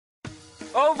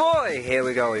Oh boy, here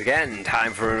we go again.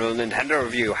 Time for another Nintendo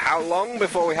review. How long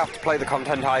before we have to play the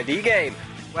Content ID game?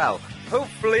 Well,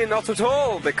 hopefully not at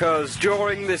all, because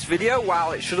during this video,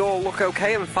 while it should all look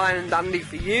okay and fine and dandy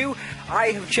for you,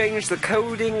 I have changed the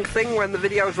coding thing when the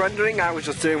video is rendering. I was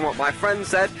just doing what my friend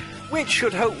said, which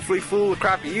should hopefully fool the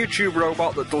crappy YouTube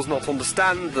robot that does not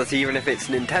understand that even if it's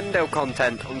Nintendo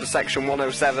content under section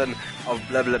 107 of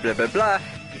blah blah blah blah blah,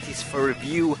 it is for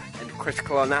review and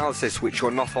critical analysis, which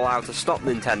you're not allowed to stop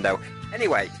Nintendo.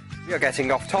 Anyway, we are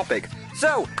getting off topic.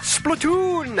 So,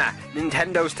 Splatoon!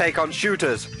 Nintendo's take on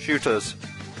shooters.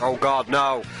 Oh god,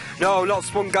 no. No, not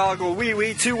Spun Gargle,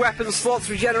 Wee, 2 weapon slots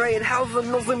regenerating health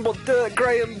and nothing but dirt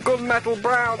grey and gunmetal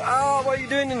brown. Oh, what are you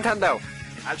doing, Nintendo?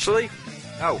 Actually,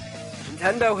 no.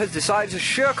 Nintendo has decided to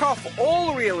shirk off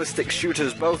all realistic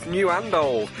shooters, both new and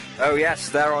old. Oh yes,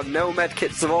 there are no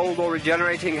medkits of old or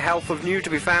regenerating health of new to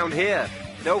be found here.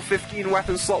 No 15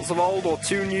 weapon slots of old or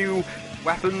 2 new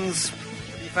weapons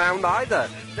to be found either.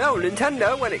 No,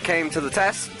 Nintendo, when it came to the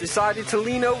test, decided to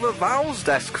lean over Valve's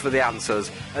desk for the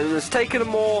answers, and has taken a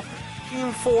more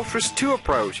Team Fortress 2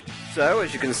 approach. So,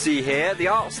 as you can see here, the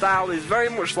art style is very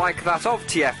much like that of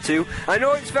TF2. I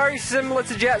know it's very similar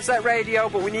to Jet Set Radio,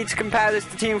 but we need to compare this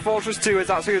to Team Fortress 2 as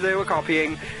that's who they were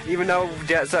copying, even though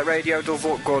Jet Set Radio does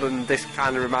look good and this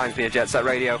kind of reminds me of Jet Set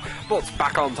Radio. But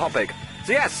back on topic.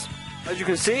 So yes, as you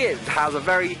can see, it has a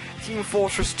very Team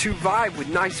Fortress 2 vibe with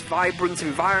nice vibrant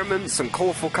environments and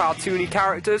colourful cartoony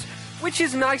characters, which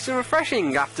is nice and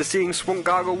refreshing after seeing Spunk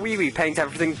Gargle Wee paint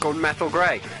everything gunmetal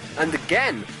grey. And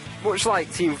again, much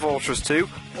like Team Fortress 2,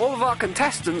 all of our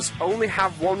contestants only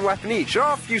have one weapon each. There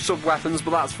are a few sub-weapons,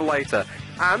 but that's for later.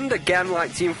 And again,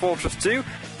 like Team Fortress 2,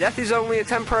 death is only a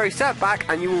temporary setback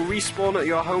and you will respawn at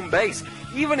your home base,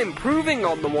 even improving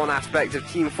on the one aspect of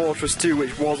Team Fortress 2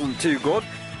 which wasn't too good.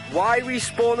 Why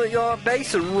respawn at your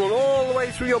base and run all the way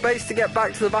through your base to get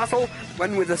back to the battle,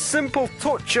 when with a simple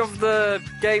touch of the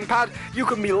gamepad, you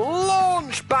can be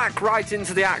launched back right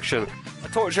into the action? A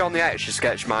touch on the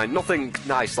Etch-a-Sketch mind, nothing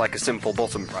nice like a simple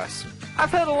button press. I've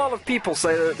heard a lot of people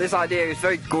say that this idea is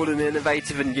very good and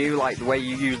innovative and new, like the way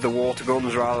you use the water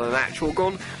guns rather than an actual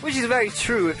gun, which is very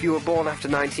true if you were born after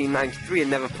 1993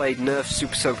 and never played Nerf's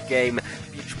Super Soaked game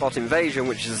Beachbot Invasion,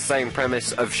 which is the same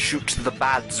premise of shoot the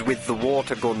bads with the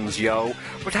water guns, yo.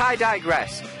 But I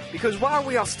digress, because while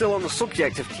we are still on the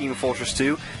subject of Team Fortress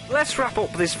 2, let's wrap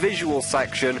up this visual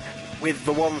section with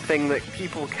the one thing that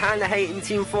people kinda hate in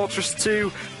Team Fortress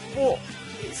 2, but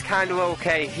it's kind of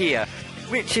okay here,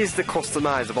 which is the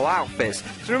customizable outfits.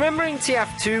 So remember in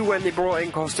TF2 when they brought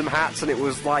in custom hats and it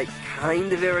was like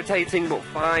kind of irritating but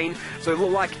fine, so it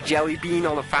looked like a jelly bean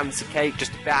on a fancy cake,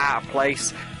 just a bit out of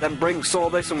place. Then Brink saw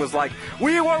this and was like,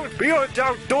 we won't be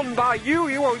outdone by you,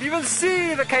 you won't even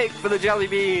see the cake for the jelly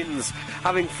beans!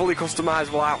 Having fully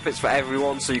customizable outfits for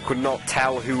everyone so you could not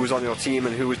tell who was on your team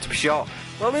and who was to be shot.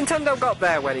 Well, Nintendo got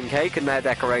their wedding cake and their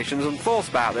decorations and thought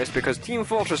about this because Team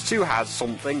Fortress 2 has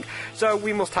something, so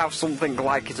we must have something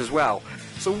like it as well.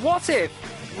 So what if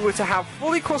we were to have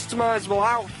fully customizable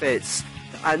outfits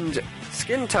and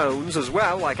skin tones as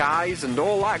well, like eyes and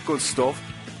all that good stuff,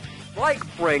 like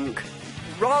Brink?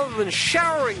 Rather than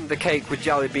showering the cake with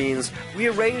jelly beans, we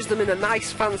arrange them in a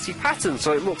nice fancy pattern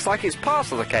so it looks like it's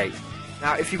part of the cake.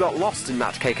 Now, if you got lost in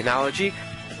that cake analogy,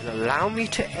 allow me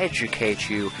to educate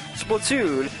you.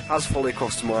 Splatoon has fully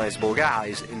customizable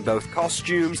guys in both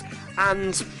costumes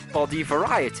and body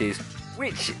varieties,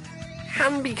 which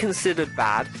can be considered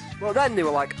bad. Well, then they were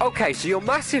like, okay, so your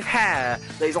massive hair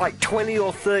that is like 20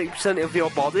 or 30% of your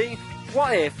body,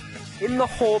 what if in the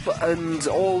hub and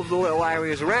all of the little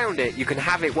areas around it, you can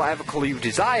have it whatever colour you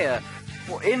desire,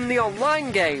 but in the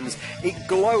online games, it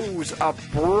glows a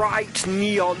bright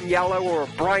neon yellow or a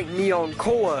bright neon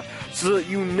colour so that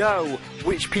you know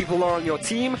which people are on your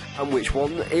team and which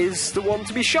one is the one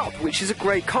to be shot, which is a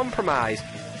great compromise.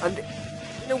 And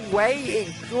in a way,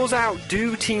 it does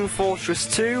outdo Team Fortress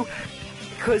 2,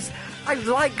 because I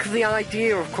like the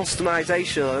idea of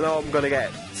customization. I know I'm going to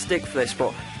get stick for this,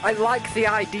 but I like the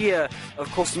idea of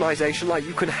customization. Like,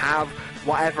 you can have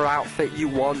whatever outfit you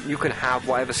want, you can have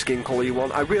whatever skin colour you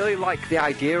want. I really like the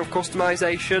idea of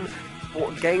customization,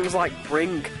 but games like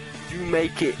Brink do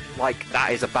make it like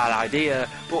that is a bad idea.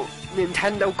 But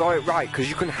Nintendo got it right, because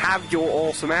you can have your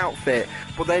awesome outfit,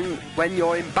 but then when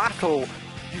you're in battle,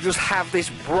 you just have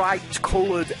this bright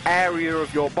coloured area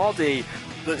of your body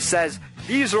that says,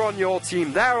 these are on your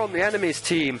team, they're on the enemy's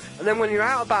team, and then when you're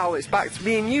out of battle, it's back to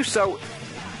being you. So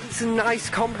it's a nice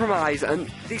compromise,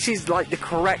 and this is like the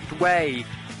correct way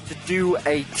to do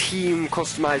a team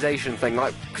customization thing.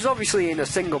 Like, because obviously in a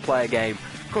single player game,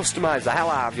 customize the hell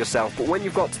out of yourself, but when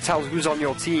you've got to tell who's on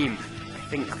your team, I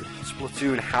think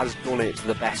Splatoon has done it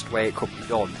the best way it could be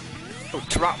done. So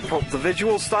to wrap up the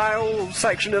visual style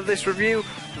section of this review,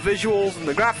 the visuals and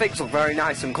the graphics look very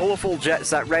nice and colourful. Jet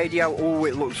Set Radio, oh,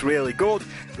 it looks really good.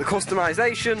 The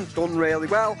customization, done really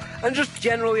well. And just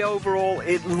generally overall,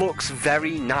 it looks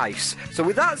very nice. So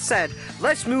with that said,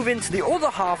 let's move into the other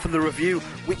half of the review,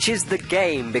 which is the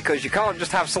game. Because you can't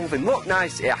just have something look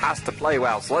nice, it has to play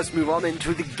well. So let's move on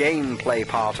into the gameplay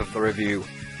part of the review.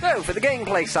 So, for the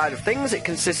gameplay side of things, it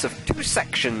consists of two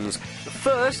sections. The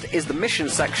first is the mission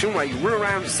section, where you run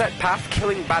around a set path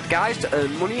killing bad guys to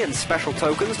earn money and special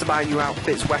tokens to buy new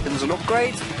outfits, weapons and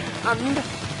upgrades. And,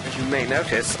 as you may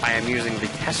notice, I am using the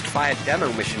test fire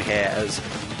demo mission here as,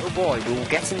 oh boy, we'll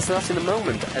get into that in a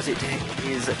moment, as it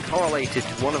is correlated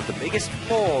to one of the biggest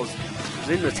flaws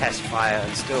within the test fire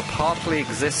and still partly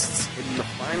exists in the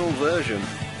final version.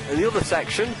 And the other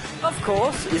section, of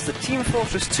course, is the Team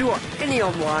Fortress 2 or any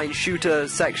online shooter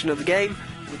section of the game,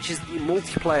 which is the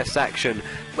multiplayer section,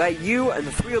 where you and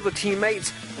the 3 other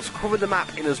teammates must cover the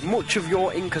map in as much of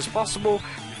your ink as possible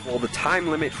before the time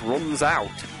limit runs out.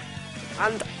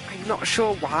 And I'm not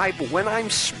sure why, but when I'm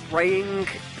spraying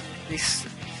this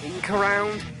ink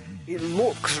around, it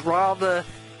looks rather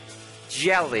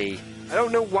jelly. I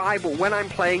don't know why, but when I'm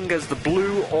playing as the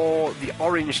blue or the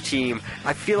orange team,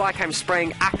 I feel like I'm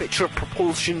spraying aperture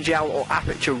propulsion gel or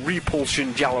aperture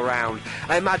repulsion gel around.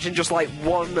 I imagine just like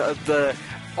one of the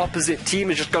opposite team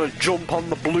is just going to jump on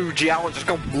the blue gel and just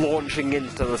go launching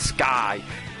into the sky.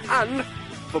 And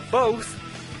for both,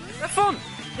 they're fun.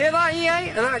 Hear that,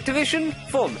 EA and Activision?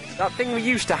 Fun. That thing we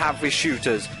used to have with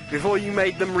shooters before you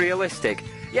made them realistic.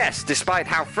 Yes, despite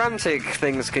how frantic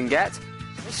things can get,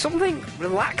 there's something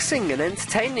relaxing and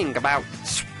entertaining about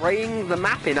spraying the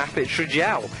map in aperture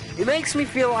gel. It makes me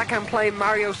feel like I'm playing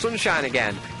Mario Sunshine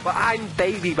again, but I'm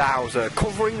Baby Bowser,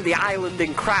 covering the island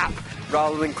in crap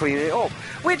rather than cleaning it up,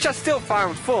 which I still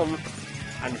found fun.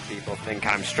 And people think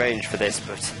I'm strange for this,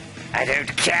 but I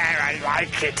don't care, I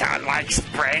like it. I like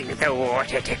spraying the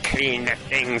water to clean the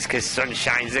things, because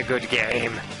Sunshine's a good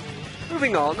game.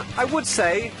 Moving on, I would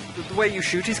say that the way you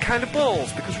shoot is kind of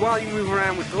balls, because while you move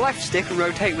around with the left stick and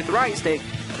rotate with the right stick,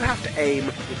 you have to aim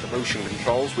with the motion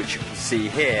controls, which you can see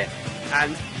here,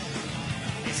 and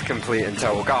it's complete and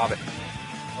total garbage.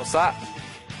 What's that?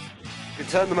 You can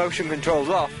turn the motion controls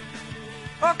off.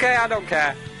 Okay, I don't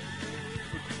care.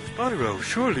 Spyro,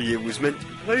 surely it was meant to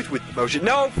be played with the motion.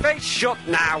 No, face shut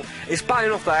now! It's bad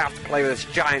enough that I have to play with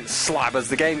this giant slab as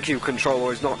the GameCube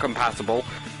controller is not compatible.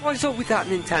 What's up with that,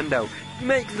 Nintendo? You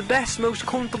make the best, most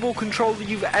comfortable controller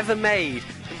you've ever made,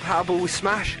 compatible with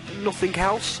Smash and nothing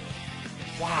else?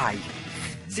 Why?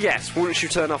 So yes, once you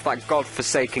turn off that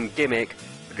godforsaken gimmick,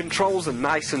 the controls are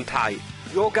nice and tight.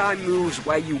 Your guy moves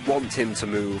where you want him to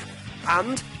move.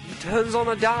 And he turns on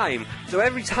a dime, so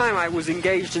every time I was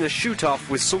engaged in a shoot-off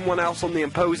with someone else on the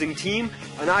opposing team,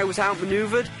 and I was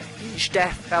outmaneuvered, each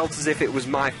death felt as if it was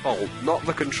my fault, not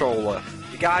the controller.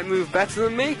 The guy moved better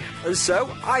than me, and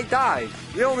so I died.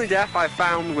 The only death I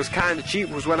found was kinda cheap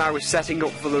was when I was setting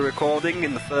up for the recording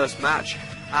in the first match,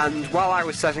 and while I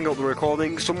was setting up the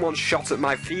recording, someone shot at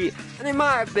my feet, and it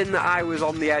might have been that I was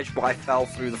on the edge but I fell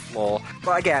through the floor.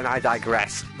 But again, I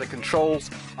digress. The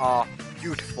controls are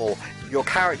beautiful. Your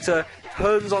character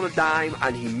turns on a dime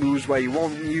and he moves where you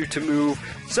want you to move.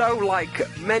 So, like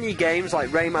many games like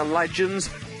Rayman Legends,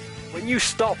 when you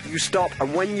stop,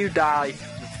 and when you die,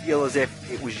 you feel as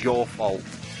if it was your fault.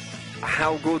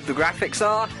 How good the graphics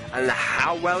are, and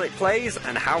how well it plays,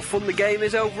 and how fun the game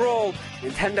is overall,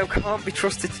 Nintendo can't be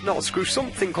trusted to not screw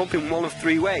something up in one of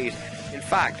 3 ways. In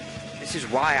fact, this is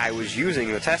why I was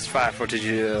using the test fire footage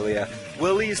earlier.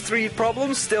 Will these 3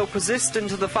 problems still persist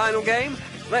into the final game?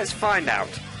 Let's find out.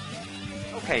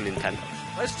 Okay, Nintendo,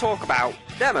 let's talk about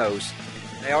demos.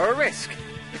 They are a risk.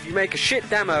 If you make a shit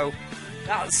demo,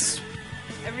 that's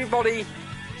everybody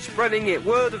spreading it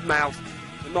word of mouth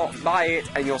will not buy it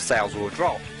and your sales will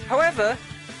drop. However,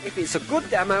 if it's a good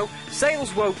demo,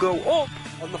 sales will go up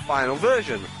on the final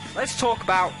version. Let's talk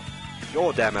about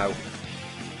your demo.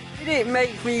 Did it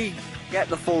make me get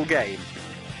the full game?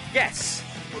 Yes,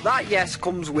 but that yes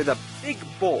comes with a big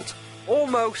but,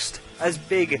 almost as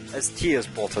big as Tia's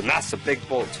but, and that's a big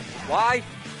but. Why?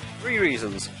 3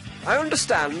 reasons. I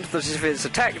understand that if it's a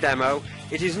tech demo,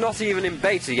 it is not even in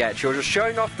beta yet, you're just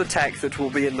showing off the tech that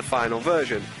will be in the final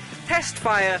version. Test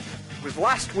fire was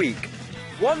last week,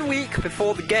 1 week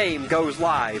before the game goes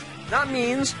live. That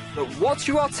means that what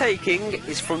you are taking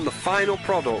is from the final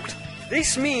product.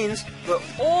 This means that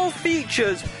all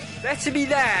features better be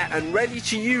there and ready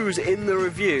to use in the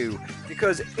review,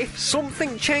 because if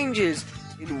something changes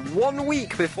in 1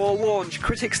 week before launch,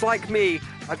 critics like me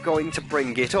are going to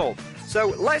bring it up. So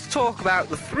let's talk about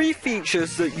the 3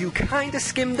 features that you kinda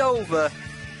skimmed over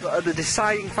that are the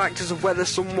deciding factors of whether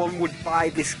someone would buy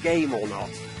this game or not.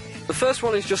 The first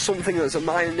one is just something that's a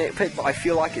minor nitpick, but I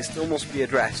feel like it still must be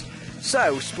addressed.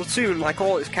 So, Splatoon, like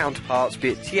all its counterparts, be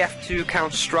it TF2,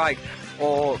 Counter-Strike,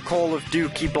 or Call of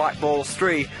Duty Black Balls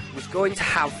 3, was going to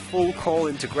have full call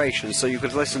integration, so you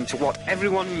could listen to what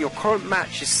everyone in your current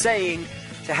match is saying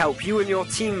to help you and your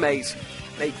teammates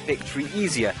make victory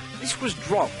easier. This was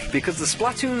dropped because the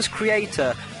Splatoon's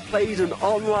creator played an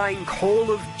online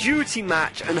Call of Duty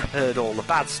match and heard all the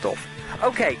bad stuff.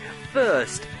 Okay,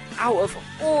 first, out of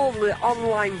all the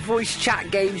online voice chat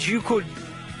games you could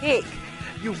pick,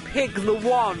 you pick the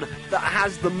one that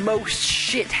has the most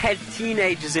shithead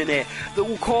teenagers in it that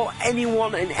will call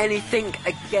anyone and anything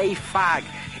a gay fag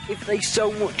if they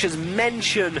so much as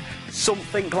mention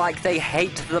something like they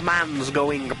hate the mans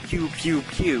going pew pew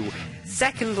pew.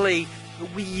 Secondly, the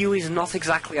Wii U is not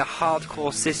exactly a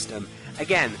hardcore system.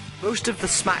 Again, most of the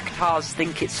smacktards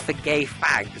think it's for gay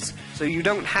fags, so you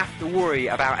don't have to worry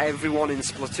about everyone in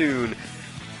Splatoon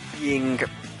being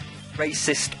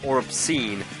racist or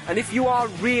obscene. And if you are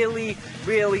really,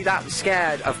 really that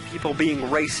scared of people being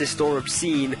racist or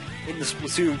obscene in the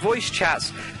Splatoon voice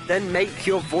chats, then make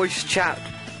your voice chat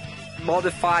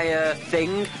modifier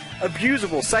thing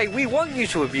abusable. Say, we want you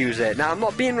to abuse it. Now, I'm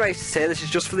not being racist here, this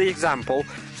is just for the example.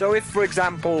 So if, for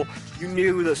example, you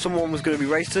knew that someone was going to be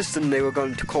racist and they were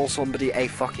going to call somebody a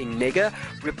fucking nigger,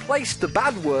 replace the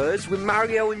bad words with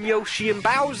Mario and Yoshi and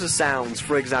Bowser sounds,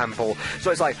 for example.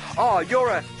 So it's like, oh, you're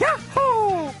a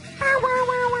yahoo!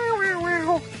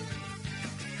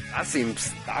 That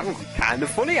seems kind of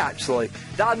funny, actually.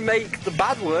 That'd make the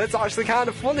bad words actually kind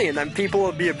of funny, and then people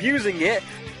would be abusing it,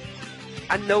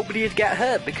 and nobody would get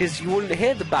hurt because you wouldn't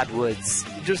hear the bad words.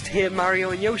 You just hear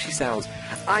Mario and Yoshi sounds.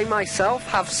 I myself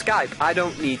have Skype. I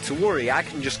don't need to worry. I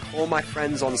can just call my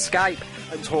friends on Skype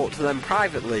and talk to them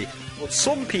privately. But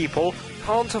some people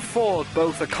can't afford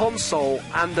both a console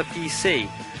and a PC.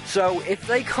 So if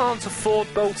they can't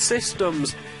afford both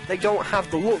systems, they don't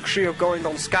have the luxury of going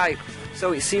on Skype.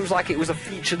 So it seems like it was a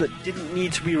feature that didn't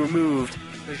need to be removed,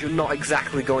 because you're not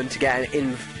exactly going to get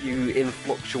an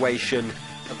influctuation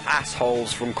of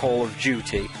assholes from Call of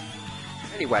Duty.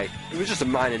 Anyway, it was just a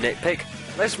minor nitpick.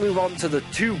 Let's move on to the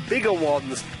 2 bigger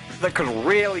ones that could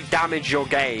really damage your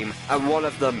game, and one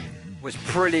of them was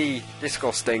pretty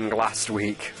disgusting last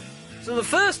week. So the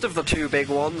first of the 2 big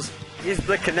ones is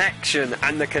the connection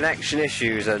and the connection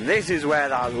issues, and this is where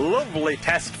that lovely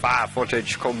test fire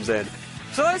footage comes in.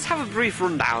 So let's have a brief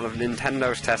rundown of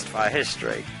Nintendo's test fire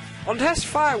history. On test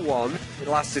fire 1, it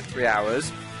lasted 3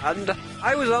 hours, and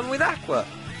I was on with Aqua.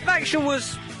 Connection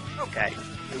was okay.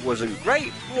 It wasn't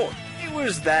great, but it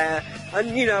was there,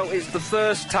 and you know, it's the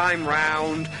first time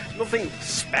round, nothing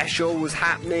special was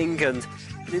happening, and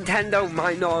Nintendo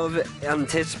might not have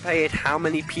anticipated how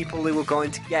many people they were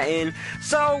going to get in,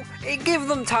 so it gave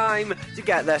them time to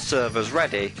get their servers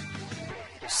ready.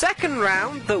 Second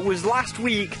round, that was last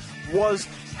week, was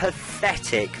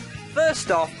pathetic. First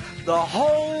off, the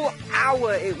whole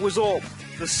hour it was up,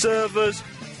 the servers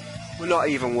were not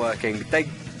even working. They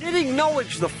did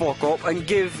acknowledge the fuck up and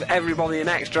give everybody an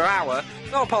extra hour.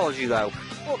 No apology though.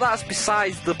 But that's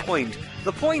besides the point.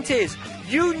 The point is,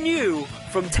 you knew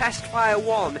from Test Fire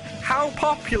 1 how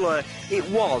popular it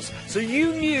was. So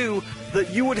you knew that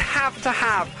you would have to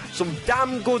have some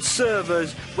damn good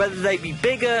servers, whether they be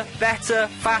bigger, better,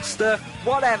 faster,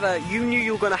 whatever. You knew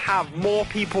you were going to have more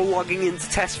people logging into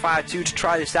Test Fire 2 to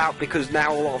try this out, because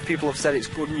now a lot of people have said it's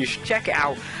good and you should check it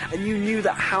out. And you knew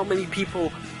that how many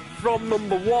people from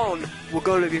number 1 were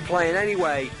going to be playing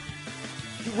anyway.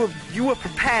 You were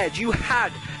prepared. You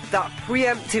had that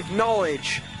preemptive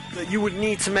knowledge that you would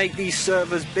need to make these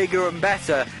servers bigger and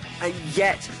better, and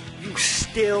yet you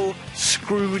still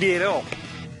screwed it up.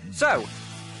 So,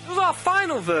 does our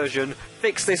final version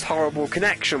fix this horrible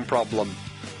connection problem?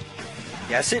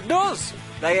 Yes, it does.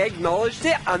 They acknowledged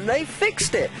it and they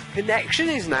fixed it. Connection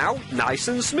is now nice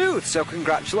and smooth, so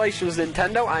congratulations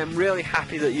Nintendo. I am really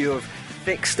happy that you have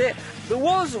fixed it. There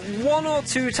was 1 or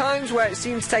 2 times where it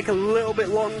seemed to take a little bit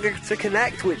longer to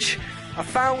connect, which I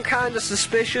found kind of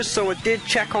suspicious, so I did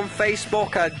check on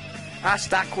Facebook. I asked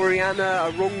Aquariana,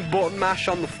 a wrong button mash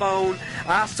on the phone.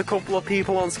 I asked a couple of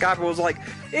people on Skype, I was like,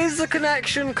 is the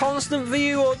connection constant for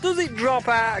you, or does it drop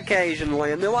out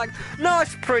occasionally? And they're like, no,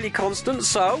 it's pretty constant.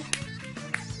 So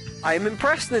I am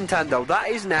impressed, Nintendo. That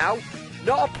is now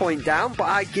not a point down, but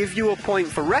I give you a point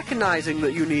for recognizing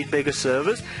that you need bigger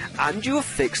servers, and you have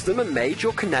fixed them and made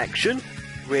your connection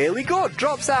really good.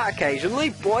 Drops out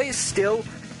occasionally, but it's still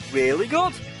really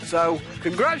good. So,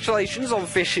 congratulations on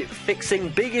fixing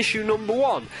big issue number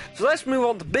 1. So let's move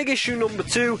on to big issue number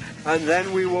 2, and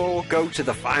then we will go to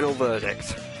the final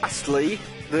verdict. Lastly,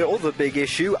 the other big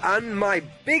issue, and my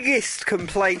biggest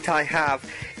complaint I have,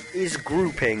 is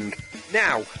grouping.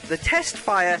 Now, the test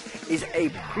fire is a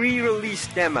pre-release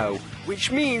demo,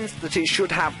 which means that it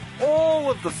should have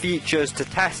all of the features to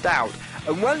test out,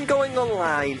 and when going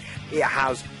online, it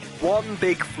has one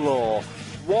big flaw.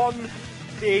 One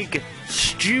big,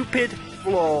 stupid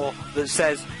flaw that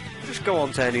says, just go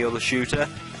on to any other shooter.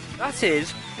 That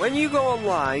is, when you go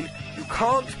online, you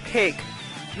can't pick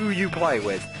who you play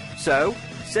with. So,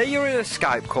 say you're in a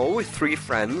Skype call with 3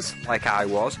 friends, like I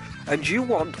was, and you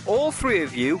want all 3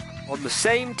 of you on the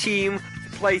same team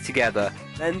to play together.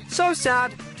 Then, so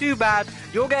sad, too bad,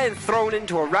 you're getting thrown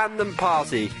into a random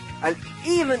party. And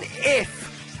even if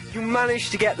you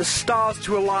manage to get the stars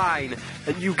to align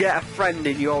and you get a friend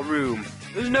in your room,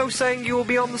 there's no saying you will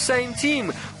be on the same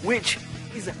team, which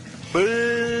is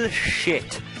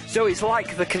bullshit. So it's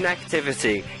like the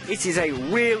connectivity. It is a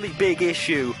really big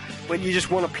issue when you just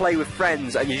want to play with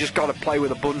friends and you just got to play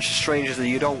with a bunch of strangers that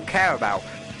you don't care about.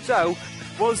 So,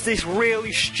 was this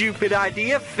really stupid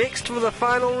idea fixed for the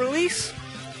final release?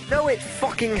 No, it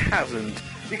fucking hasn't.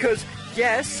 Because,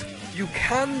 yes, you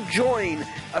can join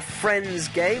a friend's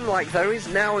game, like there is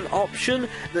now an option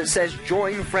that says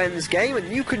join friend's game,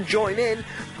 and you can join in.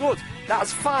 Good,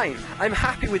 that's fine, I'm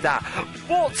happy with that.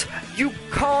 But you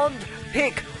can't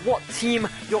pick what team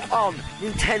you're on.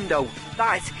 Nintendo,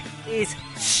 that is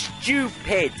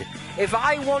stupid. If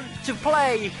I want to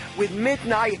play with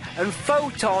Midnight and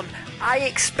Photon, I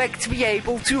expect to be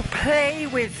able to play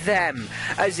with them.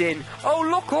 As in, oh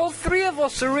look, all 3 of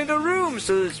us are in a room,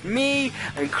 so there's me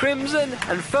and Crimson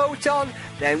and Photon,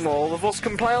 then all of us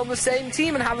can play on the same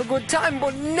team and have a good time.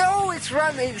 But no, it's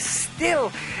random.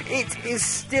 It is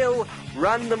still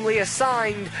randomly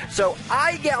assigned, so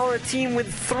I get on a team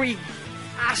with 3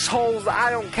 assholes that I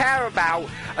don't care about,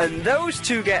 and those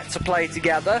 2 get to play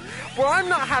together. Well, I'm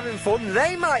not having fun.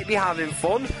 They might be having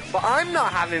fun, but I'm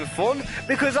not having fun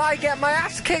because I get my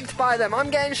ass kicked by them. I'm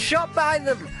getting shot by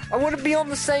them. I want to be on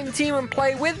the same team and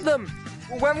play with them.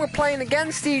 But when we're playing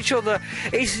against each other,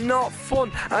 it's not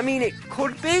fun. I mean, it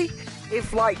could be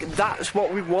if, like, that's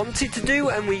what we wanted to do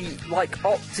and we, like,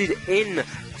 opted in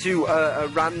to a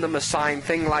random assigned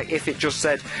thing, like if it just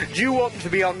said, do you want to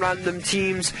be on random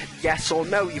teams, yes or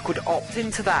no, you could opt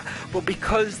into that. But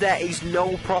because there is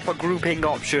no proper grouping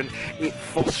option, it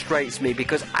frustrates me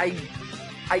because I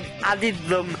added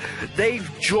them. They've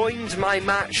joined my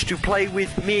match to play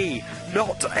with me,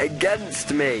 not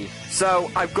against me. So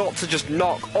I've got to just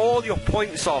knock all your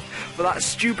points off for that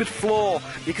stupid flaw,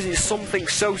 because it's something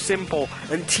so simple,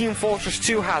 and Team Fortress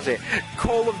 2 has it,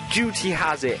 Call of Duty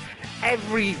has it,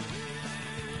 every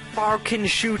fucking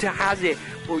shooter has it,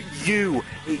 but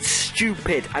it's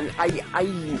stupid, and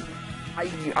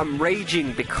I'm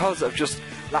raging because of just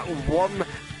that one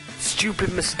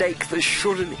stupid mistake that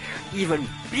shouldn't even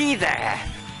be there.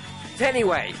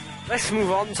 Anyway, let's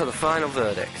move on to the final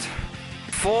verdict.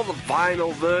 For the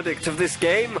final verdict of this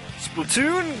game,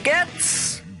 Splatoon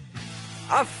gets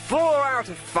a 4 out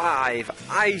of 5.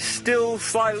 I still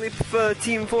slightly prefer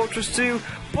Team Fortress 2,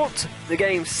 but the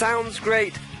game sounds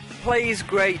great, plays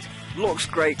great, looks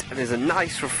great, and is a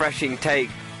nice refreshing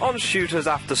take on shooters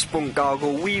after Spunk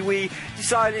Gargle Wee Wee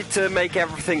decided to make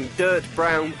everything dirt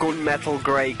brown, gunmetal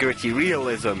grey gritty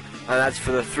realism. And as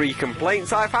for the 3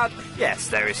 complaints I've had, yes,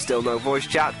 there is still no voice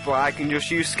chat, but I can just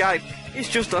use Skype. It's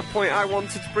just a point I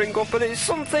wanted to bring up, and it's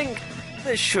something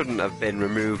that shouldn't have been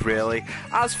removed, really.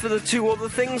 As for the 2 other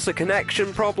things, the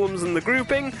connection problems and the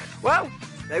grouping, well,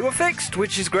 they were fixed,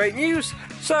 which is great news.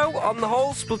 So, on the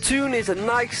whole, Splatoon is a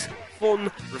nice, fun,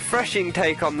 refreshing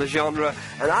take on the genre,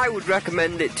 and I would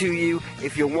recommend it to you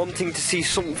if you're wanting to see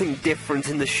something different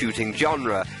in the shooting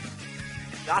genre.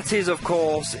 That is, of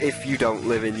course, if you don't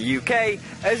live in the UK,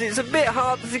 as it's a bit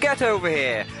harder to get over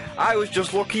here. I was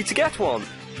just lucky to get one.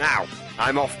 Now,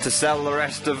 I'm off to sell the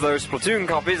rest of those Splatoon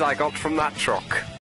copies I got from that truck.